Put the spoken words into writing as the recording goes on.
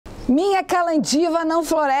Minha Kalandiva não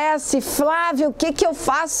floresce. Flávia, o que eu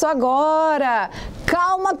faço agora?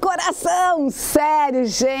 Calma, coração! Sério,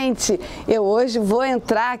 gente, eu hoje vou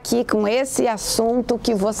entrar aqui com esse assunto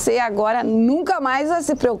que você agora nunca mais vai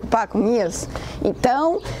se preocupar com isso.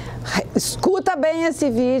 Então, escuta bem esse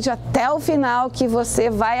vídeo até o final que você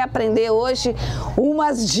vai aprender hoje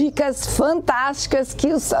umas dicas fantásticas que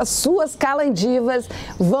as suas Kalandivas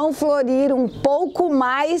vão florir um pouco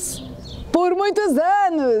mais por muitos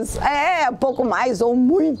anos. Um pouco mais ou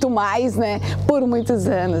muito mais, né? Por muitos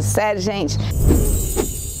anos. Sério, gente.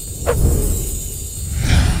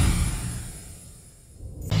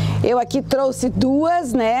 Eu aqui trouxe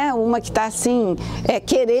duas, né? Uma que tá assim,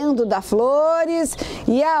 querendo dar flores,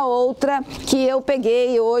 e a outra que eu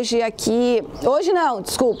peguei hoje aqui. Hoje não,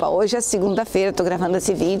 desculpa, hoje é segunda-feira, tô gravando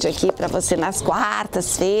esse vídeo aqui pra você nas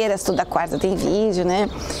quartas-feiras, toda quarta tem vídeo, né?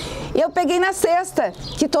 Eu peguei na sexta,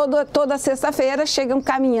 que toda sexta-feira chega um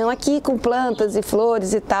caminhão aqui com plantas e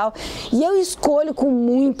flores e tal. E eu escolho com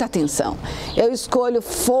muita atenção. Eu escolho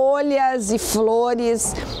folhas e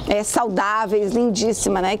flores saudáveis,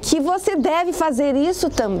 lindíssimas, né? Que você deve fazer isso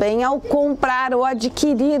também ao comprar ou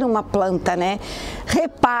adquirir uma planta, né?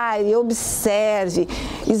 Repare, observe,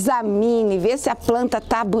 examine, vê se a planta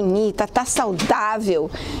tá bonita, tá saudável.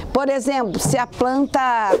 Por exemplo, se a planta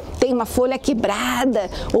tem uma folha quebrada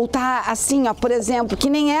ou tá assim, ó, por exemplo, que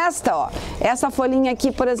nem esta, ó. Essa folhinha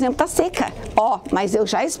aqui, por exemplo, tá seca. Ó, mas eu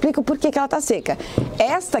já explico por que ela tá seca.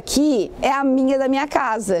 Esta aqui é a minha da minha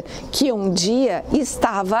casa, que um dia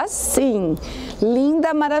estava assim,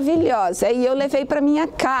 linda, maravilhosa. E eu levei para minha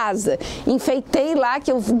casa, enfeitei lá,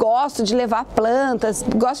 que eu gosto de levar plantas,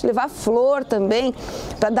 gosto de levar flor também,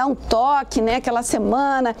 para dar um toque, né, aquela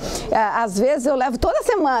semana. Às vezes eu levo toda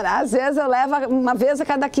semana, às vezes eu levo uma vez a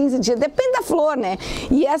cada 15 dias, depende da flor, né?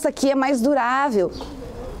 E essa aqui é mais durável.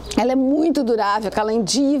 Ela é muito durável, a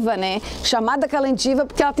Kalandiva, né? Chamada Kalandiva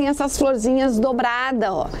porque ela tem essas florzinhas dobradas,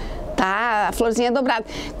 ó. Tá? A florzinha dobrada.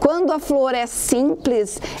 Quando a flor é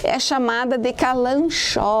simples, é chamada de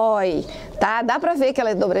calanchói, tá? Dá pra ver que ela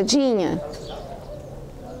é dobradinha?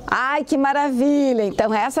 Ai, que maravilha!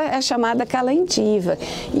 Então essa é chamada Kalandiva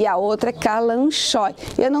e a outra é calanchói.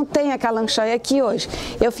 Eu não tenho a calanchói aqui hoje.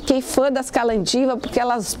 Eu fiquei fã das Kalandiva porque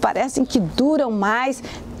elas parecem que duram mais.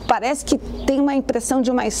 Parece que tem uma impressão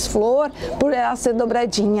de mais flor por ela ser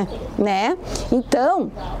dobradinha, né?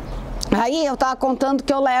 Então, aí eu tava contando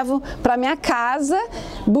que eu levo para minha casa,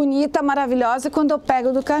 bonita, maravilhosa, quando eu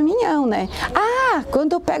pego do caminhão, né? Ah,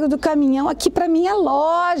 quando eu pego do caminhão aqui para minha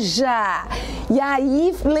loja. E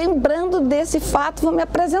aí, lembrando desse fato, vou me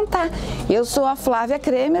apresentar. Eu sou a Flávia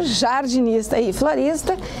Kremer, jardinista e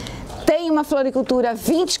florista. Tenho uma floricultura há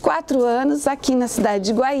 24 anos aqui na cidade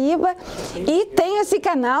de Guaíba e tenho esse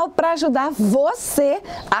canal para ajudar você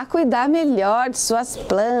a cuidar melhor de suas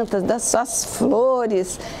plantas, das suas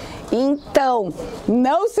flores. Então,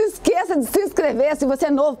 não se esqueça de se inscrever. Se você é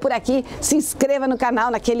novo por aqui, se inscreva no canal,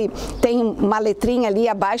 tem uma letrinha ali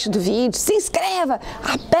abaixo do vídeo. Se inscreva,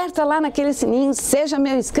 aperta lá naquele sininho, seja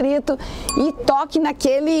meu inscrito e toque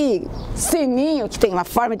naquele sininho que tem uma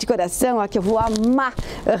forma de coração, ó, que eu vou amar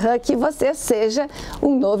que você seja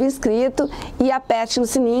um novo inscrito e aperte no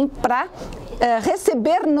sininho para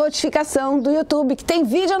receber notificação do YouTube que tem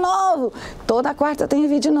vídeo novo. Toda quarta tem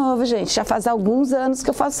vídeo novo, gente. Já faz alguns anos que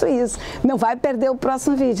eu faço isso. Não vai perder o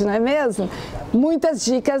próximo vídeo, não é mesmo? Muitas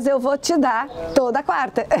dicas eu vou te dar toda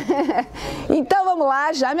quarta. Então vamos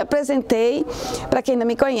lá, já me apresentei para quem não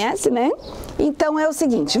me conhece, né? Então é o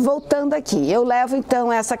seguinte, voltando aqui, eu levo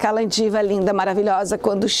então essa Kalandiva linda, maravilhosa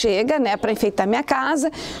quando chega, né, para enfeitar minha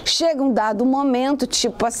casa. Chega um dado momento,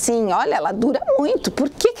 tipo assim, olha, ela dura muito. Por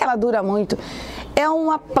que ela dura muito? É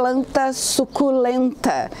uma planta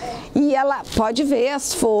suculenta e ela pode ver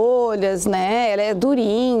as folhas, né? Ela é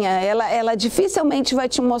durinha, ela dificilmente vai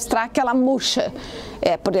te mostrar que ela murcha,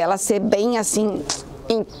 por ela ser bem assim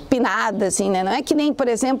empinada, assim, né? Não é que nem, por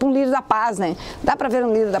exemplo, um lírio da paz, né? Dá pra ver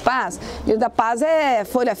um lírio da paz? Lírio da paz é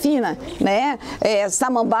folha fina, né?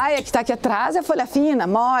 Samambaia que tá aqui atrás é folha fina,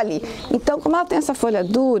 mole. Então, como ela tem essa folha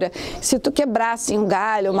dura, se tu quebrar assim um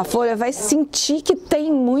galho, uma folha, vai sentir que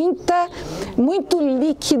tem muito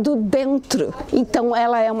líquido dentro. Então,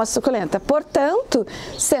 ela é uma suculenta. Portanto,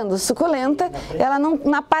 sendo suculenta, ela não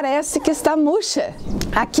aparece que está murcha.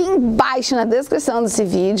 Aqui embaixo, na descrição desse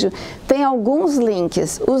vídeo, tem alguns links.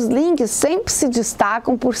 Os links sempre se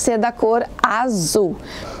destacam por ser da cor azul.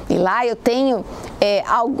 E lá eu tenho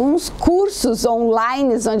alguns cursos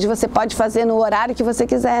online onde você pode fazer no horário que você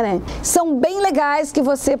quiser, né? São bem legais, que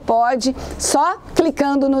você pode, só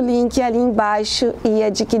clicando no link ali embaixo, e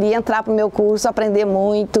adquirir, entrar para o meu curso, aprender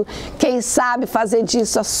muito. Quem sabe fazer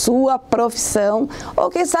disso a sua profissão, ou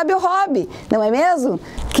quem sabe o hobby, não é mesmo?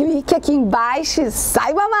 Clique aqui embaixo e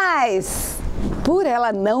saiba mais! Por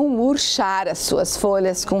ela não murchar as suas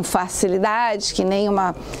folhas com facilidade, que nem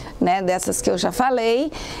uma, né, dessas que eu já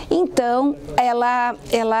falei, então ela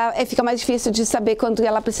fica mais difícil de saber quando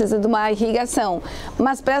ela precisa de uma irrigação.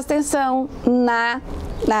 Mas presta atenção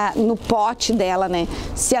no pote dela, né?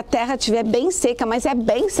 Se a terra estiver bem seca, mas é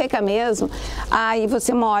bem seca mesmo, aí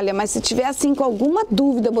você molha. Mas se tiver assim com alguma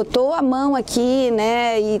dúvida, botou a mão aqui,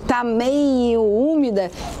 né, e tá meio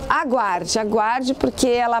úmida, aguarde, porque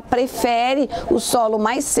ela prefere o solo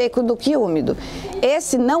mais seco do que úmido.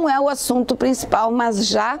 Esse não é o assunto principal, mas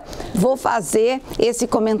já vou fazer esse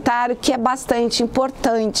comentário que é bastante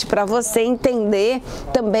importante para você entender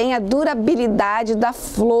também a durabilidade da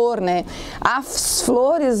flor, né? As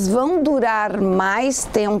flores vão durar mais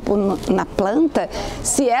tempo na planta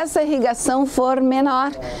se essa irrigação for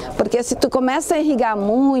menor, porque se tu começa a irrigar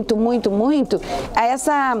muito,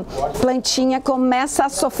 essa plantinha começa a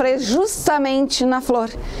sofrer justamente na flor.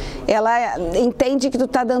 Ela entende que tu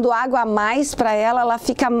tá dando água a mais para ela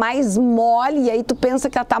fica mais mole, e aí tu pensa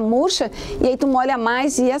que ela tá murcha, e aí tu molha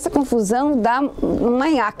mais, e essa confusão dá uma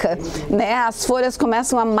nhaca, né? As folhas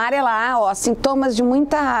começam a amarelar, ó, sintomas de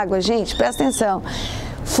muita água, gente, presta atenção.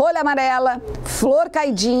 Folha amarela, flor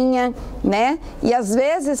caidinha, né? E às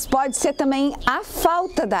vezes pode ser também a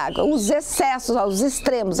falta d'água, os excessos, ó, os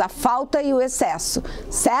extremos, a falta e o excesso,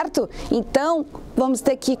 certo? Então, vamos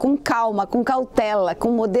ter que ir com calma, com cautela,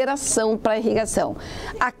 com moderação para a irrigação.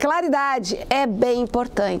 A claridade é bem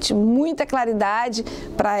importante, muita claridade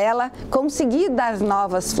para ela conseguir dar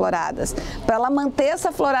novas floradas. Para ela manter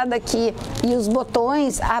essa florada aqui e os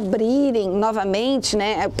botões abrirem novamente,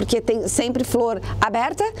 né? Porque tem sempre flor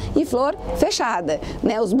aberta e flor fechada,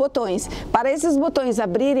 né? Os botões. Para esses botões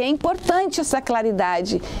abrirem é importante essa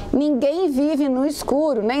claridade. Ninguém vive no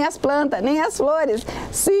escuro, nem as plantas, nem as flores.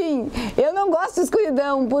 Sim, eu não gosto de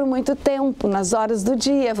escuridão por muito tempo, nas horas do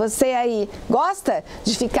dia. Você aí gosta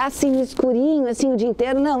de ficar assim no escurinho, assim o dia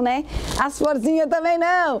inteiro? Não, né? As florzinhas também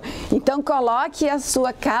não. Então coloque a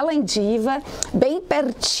sua calandiva bem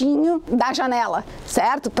pertinho da janela,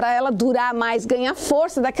 certo? Para ela durar mais, ganhar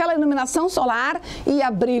força daquela iluminação solar e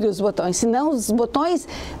abrir os botões. Senão os botões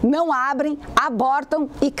não abrem, abortam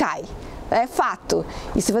e caem. É fato.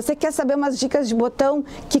 E se você quer saber umas dicas de botão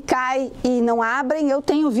que cai e não abrem, eu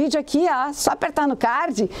tenho um vídeo aqui, ó, só apertar no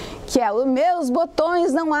card, que é os meus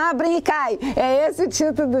botões não abrem e caem. É esse o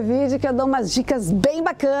título do vídeo, que eu dou umas dicas bem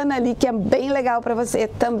bacanas ali, que é bem legal para você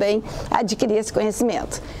também adquirir esse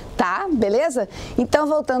conhecimento. Tá? Beleza? Então,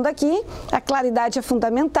 voltando aqui, a claridade é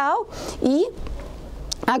fundamental e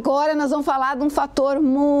agora nós vamos falar de um fator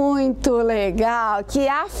muito legal, que é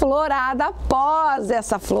a florada após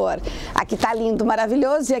essa flor. Aqui tá lindo,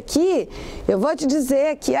 maravilhoso, e aqui, eu vou te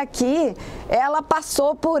dizer que aqui ela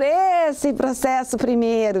passou por esse processo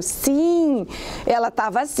primeiro. Sim, ela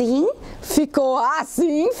estava assim, ficou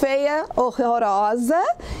assim, feia, horrorosa,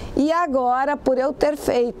 e agora, por eu ter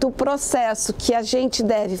feito o processo que a gente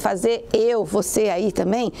deve fazer, você aí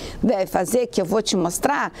também deve fazer, que eu vou te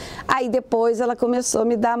mostrar, aí depois ela começou a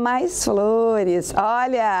me dar mais flores,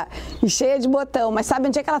 olha, cheia de botão. Mas sabe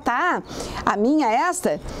onde é que ela tá? A minha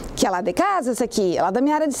esta, que é lá de casa, essa aqui, é lá da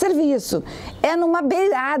minha área de serviço, é numa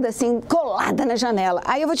beirada assim, colada na janela.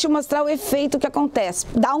 Aí eu vou te mostrar o efeito que acontece.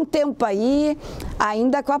 Dá um tempo aí,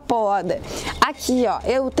 ainda com a poda. Aqui, ó,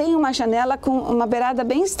 eu tenho uma janela com uma beirada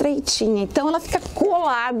bem estreitinha, então ela fica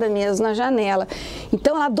colada mesmo na janela.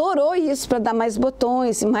 Então ela adorou isso para dar mais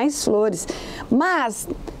botões e mais flores. Mas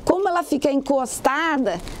como ela fica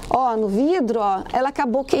encostada, ó, no vidro, ó, ela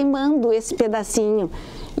acabou queimando esse pedacinho.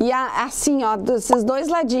 E assim, ó, desses dois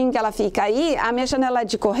ladinhos que ela fica aí, a minha janela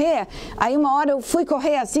de correr, aí uma hora eu fui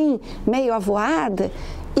correr assim, meio avoada,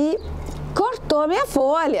 e cortou a minha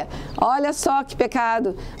folha. Olha só que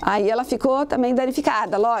pecado. Aí ela ficou também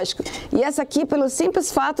danificada, lógico. E essa aqui, pelo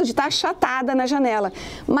simples fato de estar achatada na janela.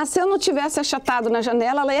 Mas se eu não tivesse achatado na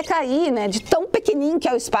janela, ela ia cair, né? De tão pequenininho que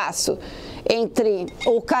é o espaço entre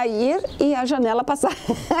o cair e a janela passar.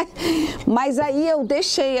 Mas aí eu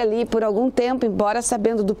deixei ali por algum tempo, embora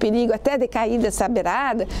sabendo do perigo até de cair dessa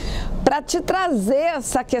beirada, para te trazer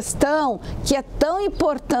essa questão que é tão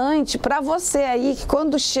importante para você aí, que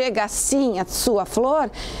quando chega assim a sua flor,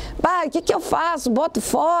 o que eu faço? Boto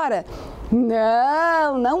fora?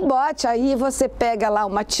 Não, não bote. Aí você pega lá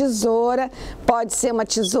uma tesoura, pode ser uma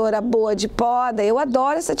tesoura boa de poda. Eu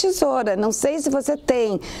adoro essa tesoura, não sei se você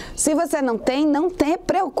tem. Se você não tem, não te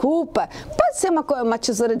preocupa. Pode ser uma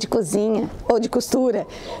tesoura de cozinha ou de costura,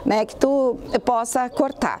 né, que tu possa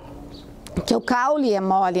cortar. Que o caule é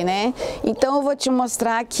mole, né? Então eu vou te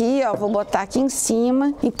mostrar aqui, ó, vou botar aqui em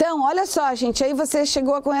cima. Então, olha só, gente, aí você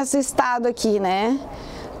chegou com esse estado aqui, né?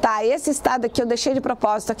 Tá, esse estado aqui eu deixei de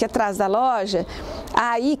propósito aqui atrás da loja.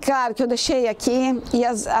 Aí, claro que eu deixei aqui e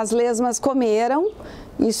as lesmas comeram.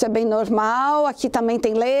 Isso é bem normal, aqui também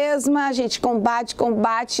tem lesma, a gente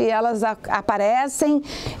combate e elas aparecem,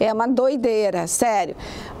 é uma doideira, sério.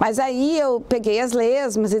 Mas aí eu peguei as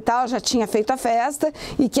lesmas e tal, já tinha feito a festa,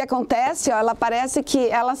 e o que acontece, ó, ela parece que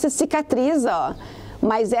ela se cicatriza, ó.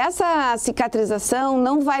 Mas essa cicatrização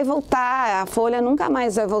não vai voltar, a folha nunca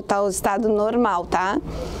mais vai voltar ao estado normal, tá?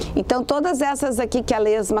 Então todas essas aqui que a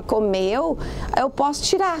lesma comeu, eu posso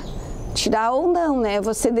tirar. Tirar ou não, né?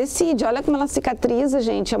 Você decide. Olha como ela cicatriza,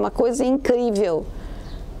 gente. É uma coisa incrível.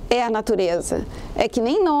 É a natureza. É que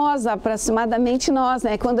nem nós, aproximadamente nós,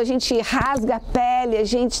 né? Quando a gente rasga a pele, a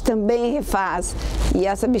gente também refaz. E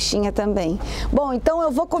essa bichinha também. Bom, então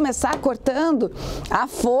eu vou começar cortando a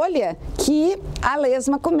folha que a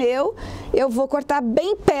lesma comeu. Eu vou cortar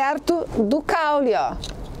bem perto do caule, ó.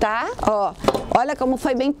 Tá? Ó, olha como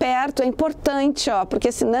foi bem perto, é importante, ó,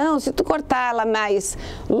 porque senão, se tu cortar ela mais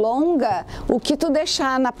longa, o que tu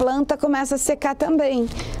deixar na planta começa a secar também,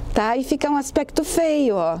 tá? E fica um aspecto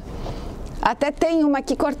feio, ó. Até tem uma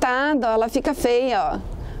aqui cortada, ó, ela fica feia, ó,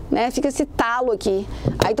 né? Fica esse talo aqui.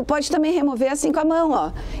 Aí tu pode também remover assim com a mão,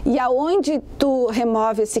 ó. E aonde tu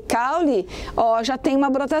remove esse caule, ó, já tem uma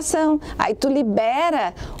brotação. Aí tu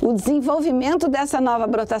libera o desenvolvimento dessa nova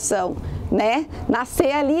brotação, né?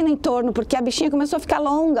 Nascer ali no entorno, porque a bichinha começou a ficar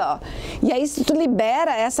longa, ó. E aí se tu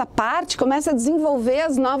libera essa parte, começa a desenvolver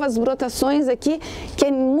as novas brotações aqui, que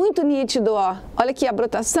é muito nítido, ó. Olha aqui a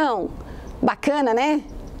brotação, bacana, né?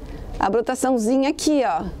 A brotaçãozinha aqui,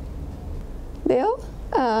 ó. Deu?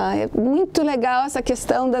 Ah, é muito legal essa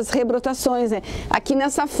questão das rebrotações, né? Aqui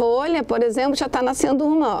nessa folha, por exemplo, já tá nascendo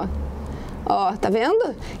uma, ó. Ó, tá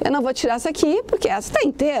vendo? Eu não vou tirar essa aqui, porque essa tá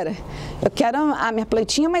inteira. Eu quero a minha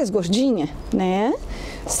plantinha mais gordinha, né?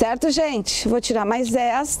 Certo, gente? Vou tirar mais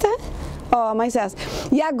esta. Ó, mais essa.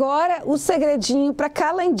 E agora o segredinho para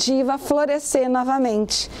Kalandiva florescer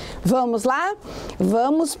novamente. Vamos lá?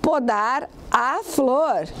 Vamos podar a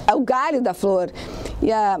flor, o galho da flor.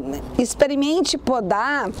 E, experimente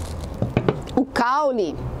podar o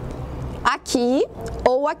caule aqui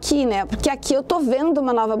ou aqui, né? Porque aqui eu tô vendo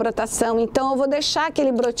uma nova brotação, então eu vou deixar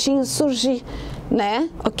aquele brotinho surgir, né?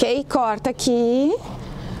 Ok? Corta aqui.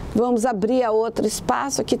 Vamos abrir a outro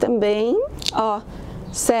espaço aqui também, ó,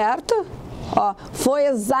 certo? Ó, foi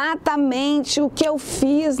exatamente o que eu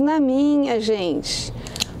fiz na minha, gente.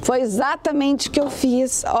 Foi exatamente o que eu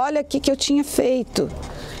fiz. Olha aqui que eu tinha feito.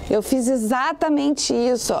 Eu fiz exatamente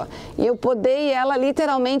isso, ó. E eu podei ela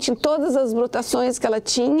literalmente em todas as brotações que ela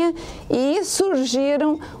tinha e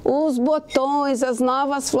surgiram os botões, as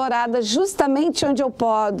novas floradas, justamente onde eu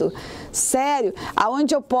podo. Sério,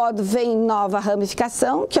 aonde eu podo vem nova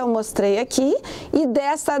ramificação, que eu mostrei aqui, e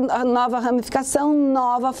dessa nova ramificação,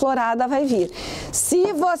 nova florada vai vir.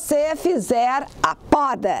 Se você fizer a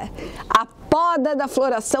poda da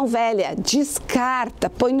floração velha, descarta,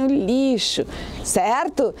 põe no lixo,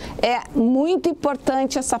 certo? É muito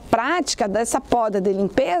importante essa prática dessa poda de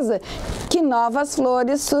limpeza, que novas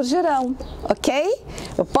flores surgirão, ok?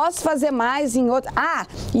 Eu posso fazer mais em outra... Ah,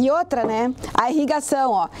 e outra, né? A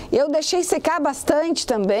irrigação, ó. Eu deixei secar bastante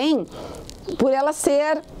também, por ela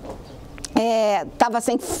ser... tava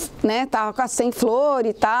sem, né, tava sem flor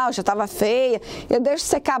e tal, já tava feia. Eu deixo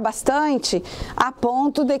secar bastante, a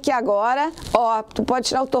ponto de que agora, ó, tu pode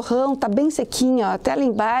tirar o torrão, tá bem sequinho, ó, até lá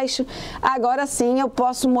embaixo. Agora sim eu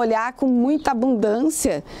posso molhar com muita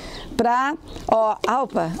abundância pra, ó,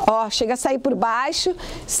 opa, ó, chega a sair por baixo.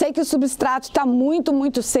 Sei que o substrato tá muito,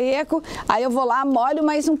 muito seco. Aí eu vou lá, molho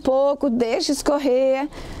mais um pouco, deixo escorrer.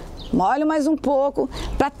 Molho mais um pouco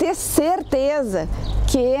para ter certeza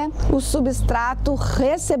que o substrato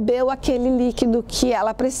recebeu aquele líquido que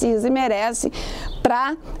ela precisa e merece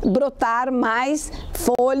para brotar mais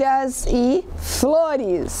folhas e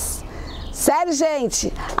flores. Sério,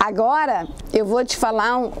 gente, agora eu vou te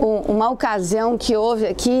falar uma ocasião que houve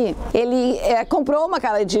aqui. Ele comprou uma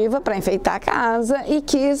Kalandiva para enfeitar a casa e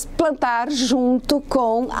quis plantar junto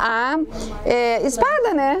com a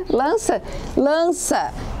espada, né?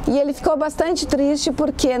 Lança. e ele ficou bastante triste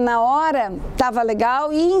porque na hora estava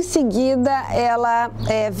legal e em seguida ela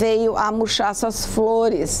veio a murchar suas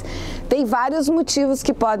flores. Tem vários motivos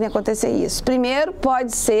que podem acontecer isso. Primeiro,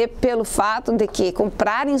 pode ser pelo fato de que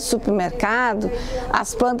comprar em supermercado,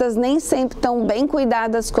 as plantas nem sempre estão bem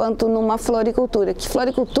cuidadas quanto numa floricultura. Que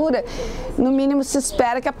floricultura, no mínimo, se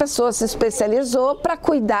espera que a pessoa se especializou para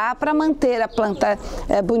cuidar, para manter a planta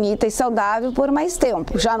bonita e saudável por mais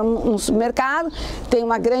tempo. Já no supermercado, tem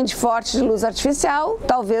uma grande fonte de luz artificial,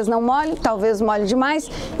 talvez não molhe, talvez molhe demais,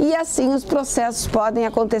 e assim os processos podem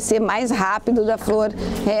acontecer mais rápido da flor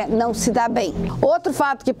não se dá bem. Outro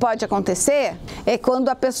fato que pode acontecer é quando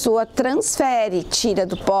a pessoa transfere, tira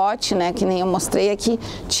do pote, né, que nem eu mostrei aqui,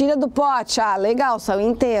 tira do pote, legal, saiu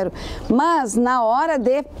inteiro, mas na hora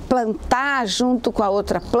de plantar junto com a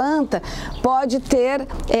outra planta, pode ter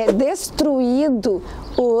destruído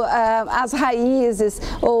as raízes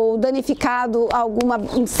ou danificado alguma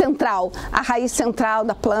central, a raiz central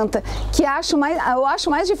da planta, que eu acho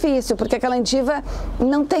mais difícil, porque a Kalandiva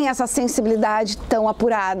não tem essa sensibilidade tão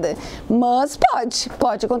apurada, mas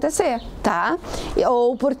pode acontecer, tá?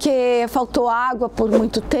 Ou porque faltou água por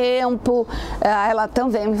muito tempo, ela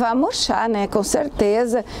também vai murchar, né? Com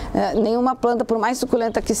certeza, nenhuma planta, por mais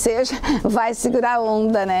suculenta que seja, vai segurar a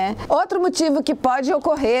onda, né? Outro motivo que pode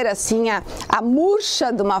ocorrer, assim, a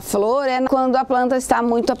murcha de uma flor é quando a planta está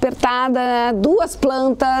muito apertada, né? Duas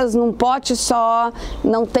plantas num pote só,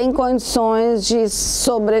 não tem condições de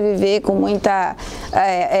sobreviver com muita,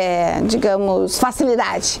 digamos,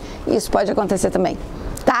 facilidade. Isso pode acontecer também.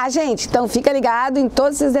 Tá, gente? Então fica ligado em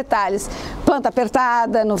todos esses detalhes. Planta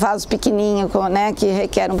apertada, no vaso pequenininho, né, que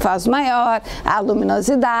requer um vaso maior, a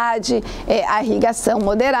luminosidade, a irrigação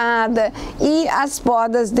moderada e as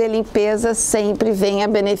podas de limpeza sempre vêm a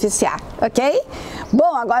beneficiar, ok?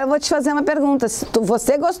 Bom, agora eu vou te fazer uma pergunta. Se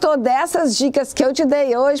você gostou dessas dicas que eu te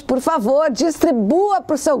dei hoje, por favor, distribua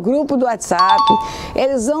para o seu grupo do WhatsApp.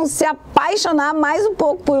 Eles vão se apaixonar mais um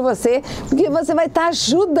pouco por você, porque você vai estar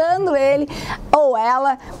ajudando ele ou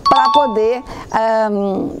ela para poder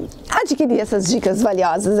adquirir essas dicas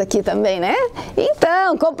valiosas aqui também, né?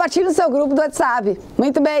 Então, compartilhe o seu grupo do WhatsApp.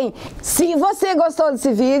 Muito bem. Se você gostou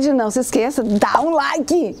desse vídeo, não se esqueça, dá um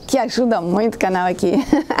like, que ajuda muito o canal aqui.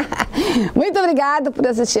 Muito obrigada por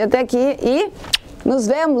assistir até aqui e nos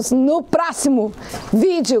vemos no próximo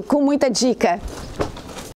vídeo com muita dica.